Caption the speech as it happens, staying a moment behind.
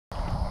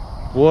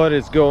What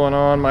is going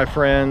on, my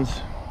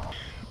friends?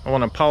 I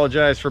want to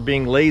apologize for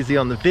being lazy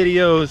on the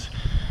videos,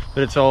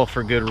 but it's all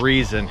for good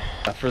reason.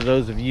 For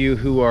those of you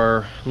who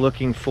are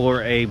looking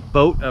for a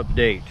boat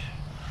update,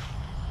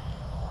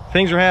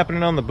 things are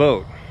happening on the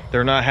boat.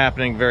 They're not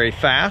happening very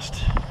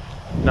fast,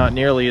 not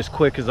nearly as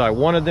quick as I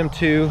wanted them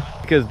to,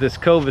 because this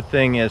COVID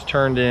thing is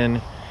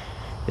turning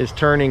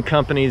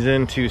companies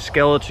into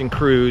skeleton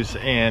crews,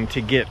 and to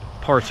get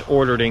parts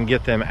ordered and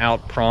get them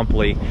out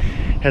promptly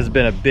has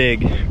been a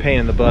big pain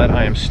in the butt.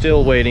 I am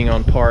still waiting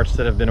on parts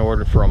that have been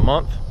ordered for a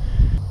month.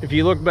 If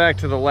you look back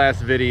to the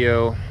last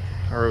video,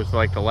 or it was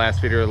like the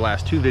last video or the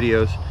last two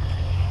videos,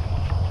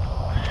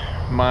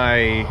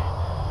 my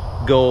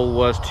goal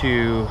was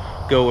to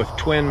go with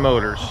twin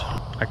motors.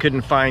 I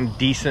couldn't find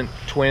decent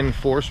twin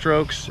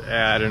 4-strokes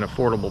at an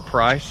affordable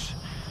price.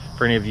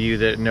 For any of you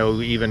that know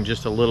even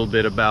just a little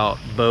bit about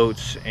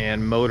boats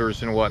and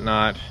motors and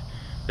whatnot,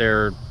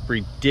 they're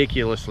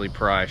ridiculously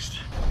priced.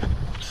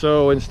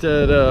 So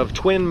instead of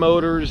twin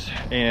motors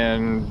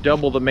and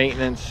double the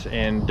maintenance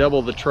and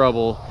double the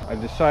trouble, I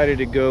decided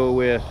to go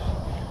with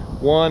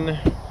one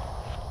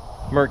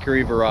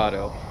Mercury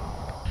Verado.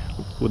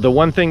 The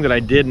one thing that I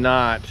did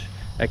not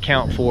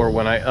account for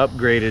when I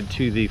upgraded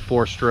to the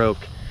 4-stroke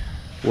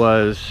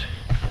was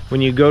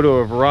when you go to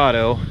a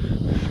Verado,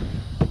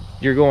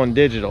 you're going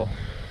digital.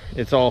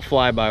 It's all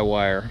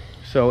fly-by-wire.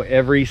 So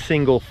every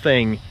single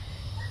thing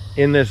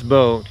in this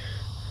boat,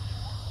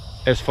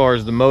 as far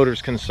as the motor's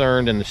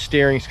concerned and the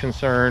steering's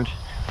concerned,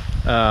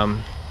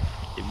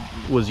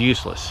 was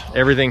useless.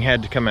 Everything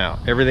had to come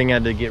out. Everything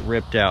had to get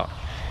ripped out.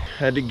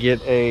 Had to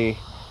get a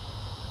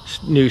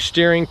new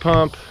steering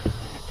pump,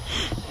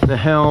 the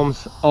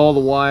helms, all the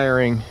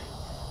wiring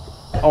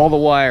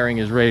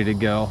is ready to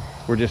go.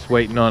 We're just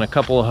waiting on a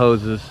couple of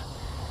hoses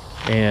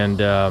and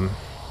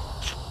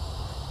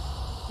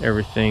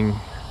everything,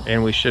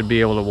 and we should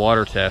be able to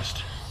water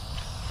test.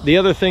 The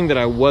other thing that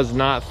I was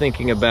not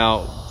thinking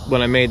about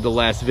when I made the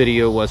last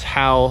video was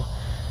how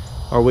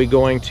are we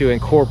going to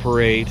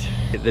incorporate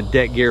the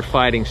deck gear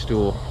fighting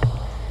stool,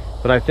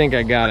 but I think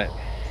I got it.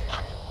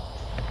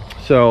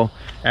 So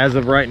as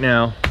of right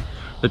now,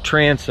 the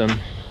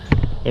transom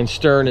and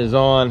stern is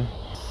on.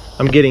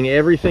 I'm getting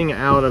everything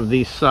out of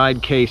these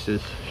side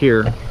cases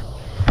here.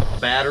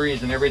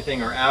 Batteries and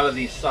everything are out of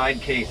these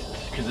side cases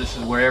because this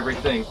is where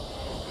everything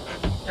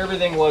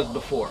was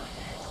before.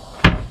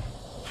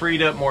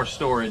 Freed up more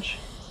storage.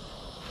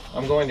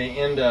 I'm going to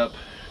end up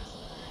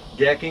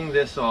decking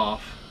this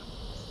off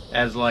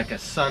as like a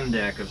sun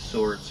deck of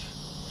sorts.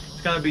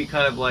 It's going to be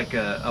kind of like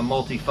a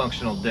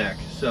multifunctional deck.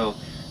 So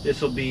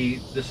this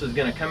is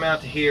going to come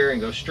out to here and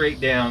go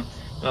straight down,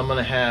 and I'm going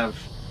to have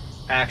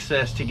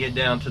access to get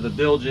down to the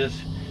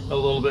bilges, a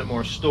little bit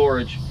more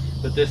storage,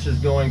 but this is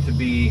going to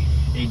be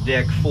a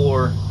deck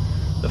for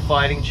the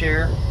fighting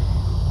chair.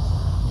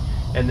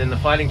 And then the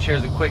fighting chair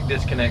is a quick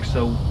disconnect,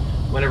 so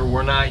whenever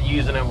we're not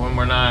using it,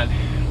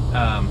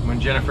 when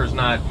Jennifer's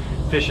not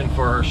fishing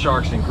for her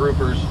sharks and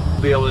groupers,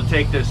 we'll be able to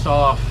take this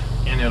off,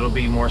 and it'll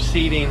be more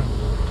seating,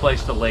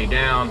 place to lay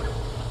down,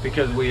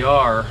 because we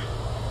are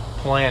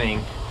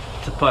planning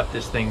to put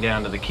this thing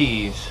down to the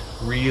Keys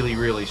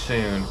really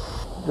soon.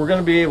 We're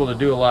going to be able to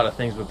do a lot of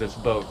things with this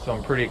boat, so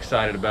I'm pretty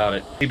excited about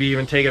it. Maybe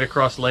even take it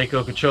across Lake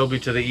Okeechobee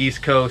to the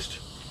East Coast,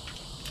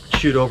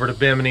 shoot over to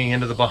Bimini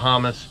into the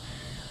Bahamas.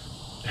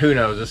 Who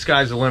knows? The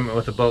sky's the limit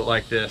with a boat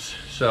like this.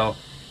 So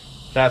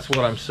that's what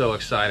I'm so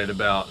excited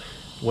about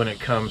when it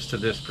comes to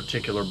this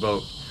particular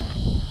boat.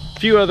 A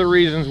few other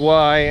reasons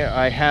why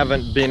I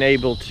haven't been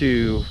able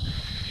to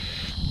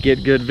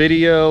get good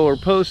video or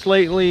post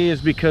lately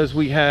is because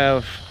we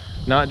have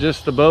not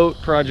just the boat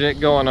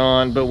project going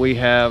on, but we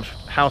have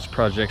house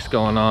projects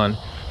going on.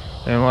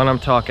 And when I'm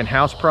talking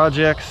house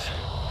projects,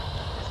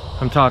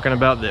 I'm talking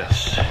about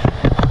this.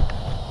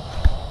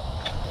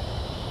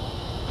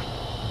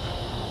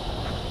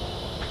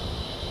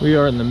 We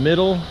are in the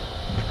middle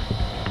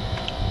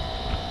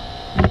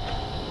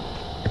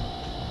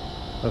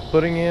of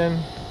putting in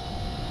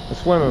a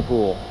swimming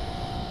pool.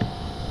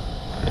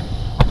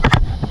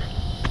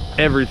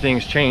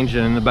 Everything's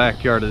changing in the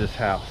backyard of this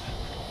house.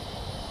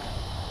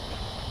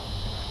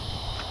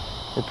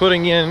 We're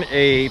putting in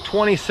a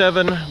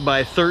 27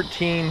 by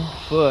 13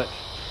 foot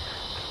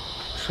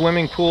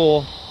swimming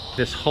pool.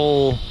 This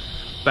whole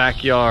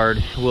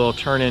backyard will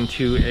turn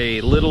into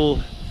a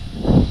little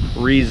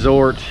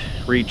resort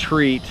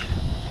retreat.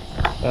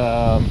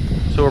 So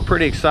we're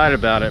pretty excited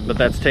about it, but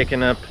that's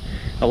taken up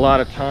a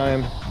lot of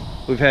time.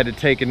 We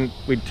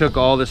took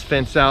all this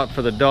fence out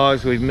for the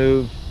dogs. We've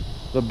moved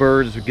the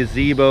birds'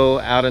 gazebo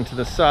out into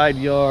the side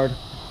yard.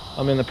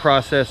 I'm in the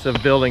process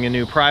of building a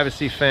new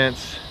privacy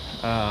fence.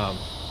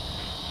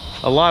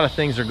 A lot of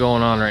things are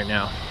going on right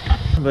now.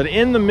 But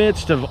in the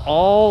midst of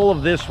all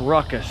of this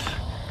ruckus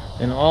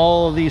and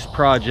all of these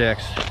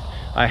projects,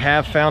 I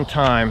have found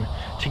time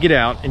to get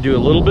out and do a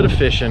little bit of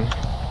fishing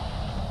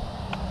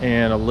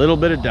and a little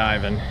bit of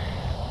diving.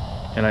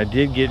 And I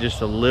did get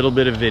just a little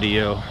bit of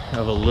video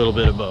of a little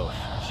bit of both.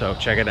 So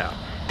check it out.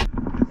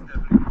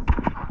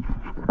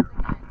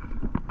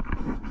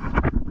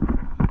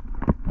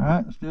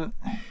 right, let's do it.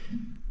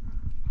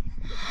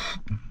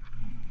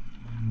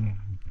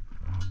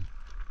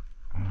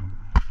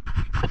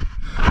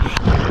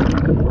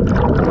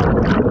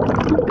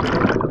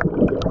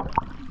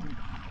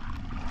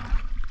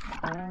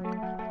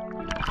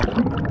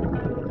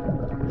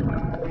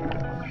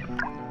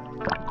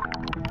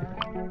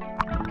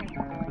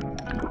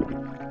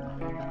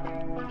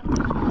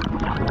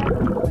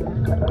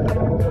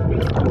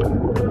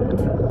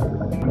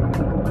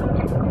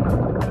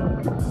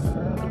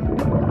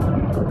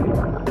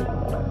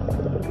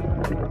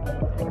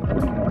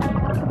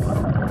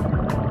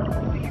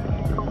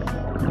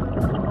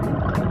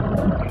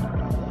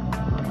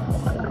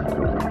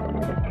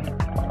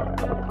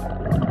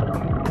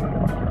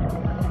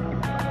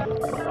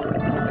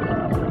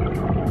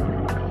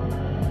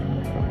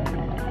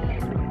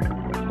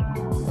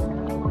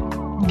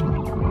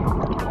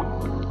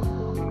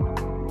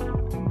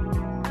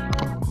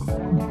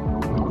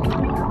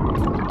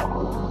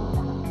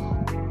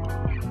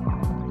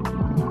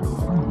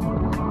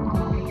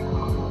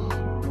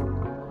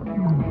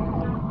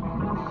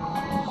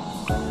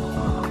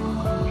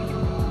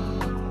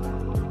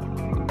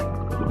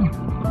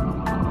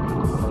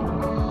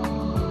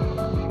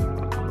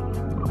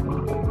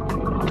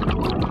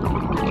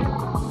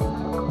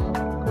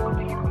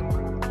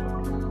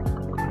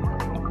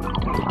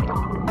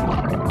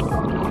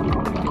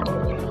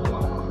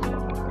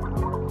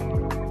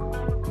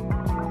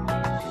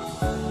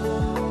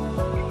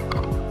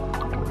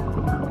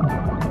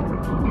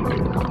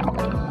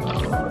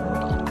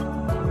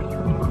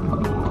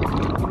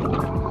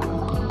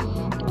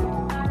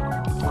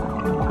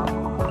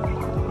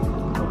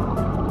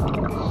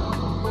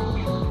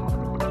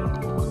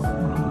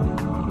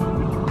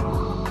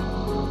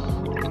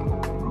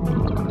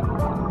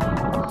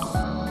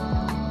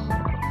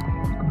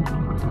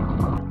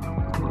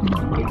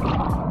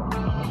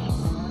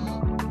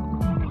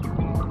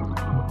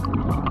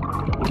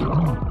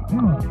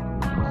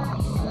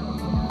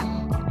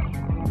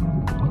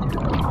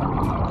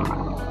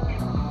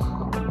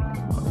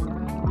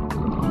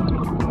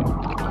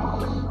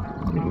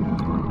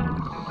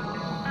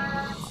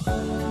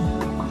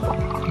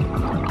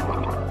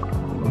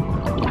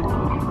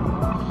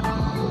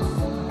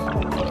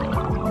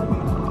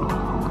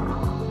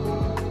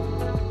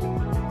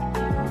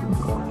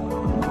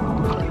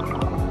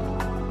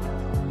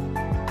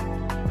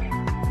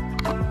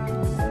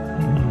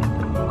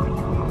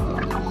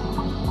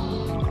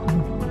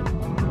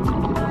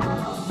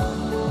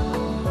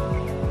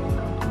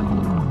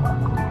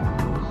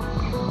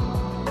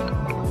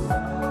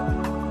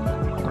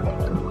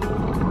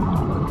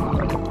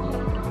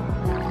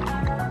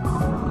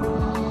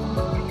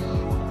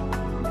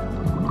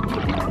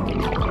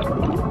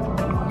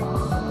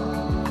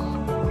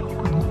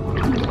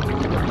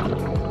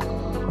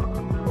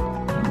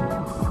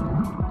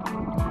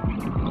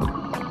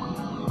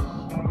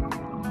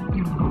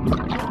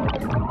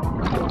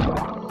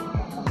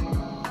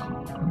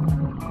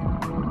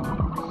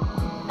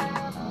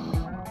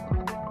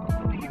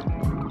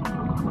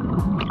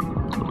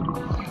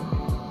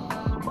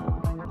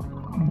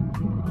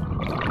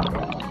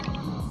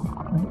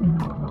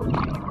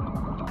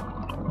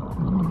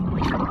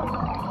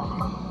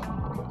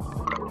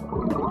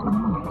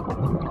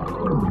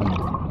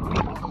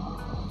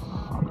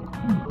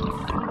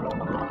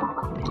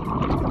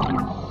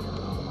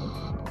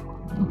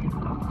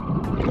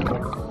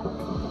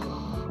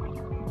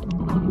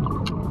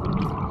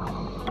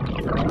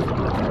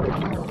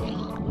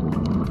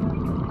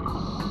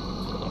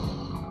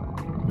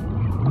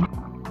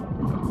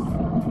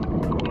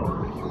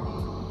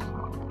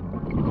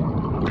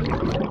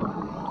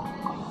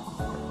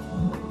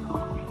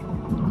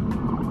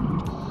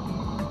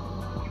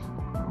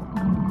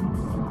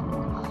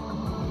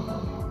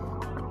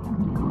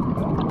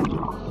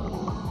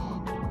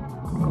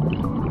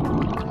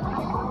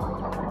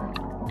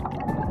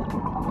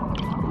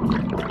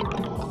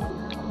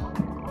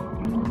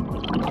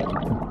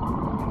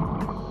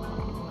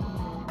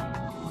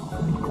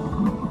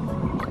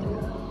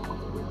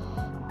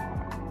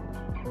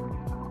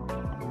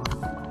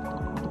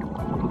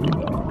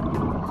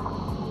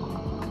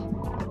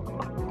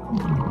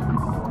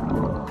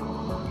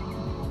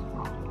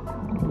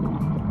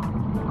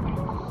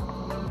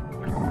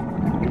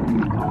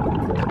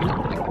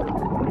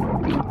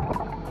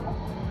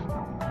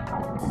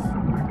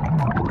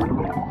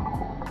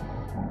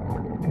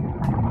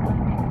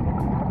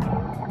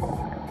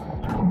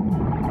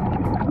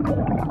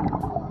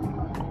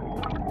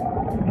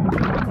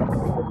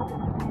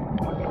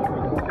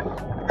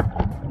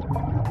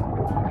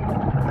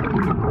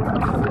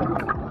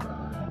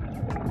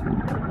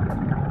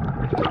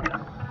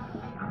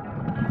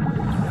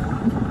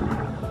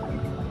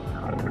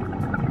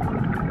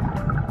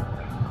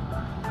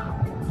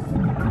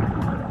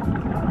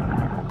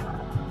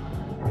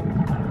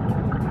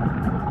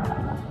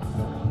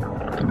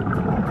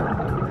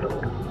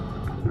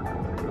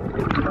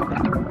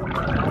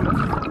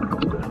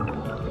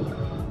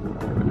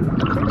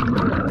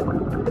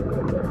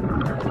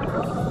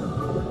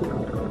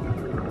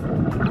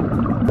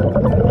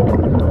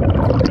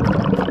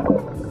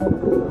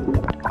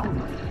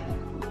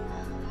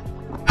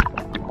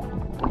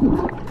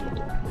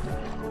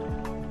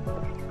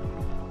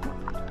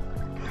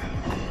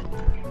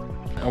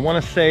 I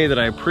want to say that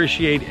I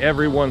appreciate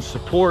everyone's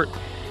support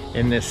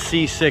in this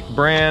SEASIC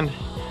brand.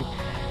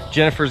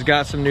 Jennifer's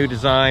got some new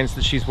designs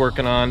that she's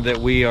working on that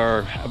we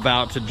are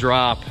about to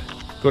drop.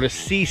 Go to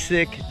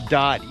seasic.us,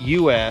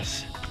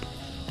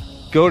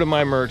 go to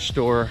my merch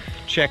store,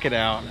 check it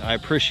out. I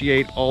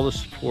appreciate all the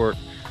support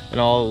and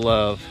all the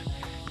love,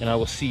 and I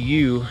will see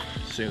you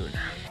soon.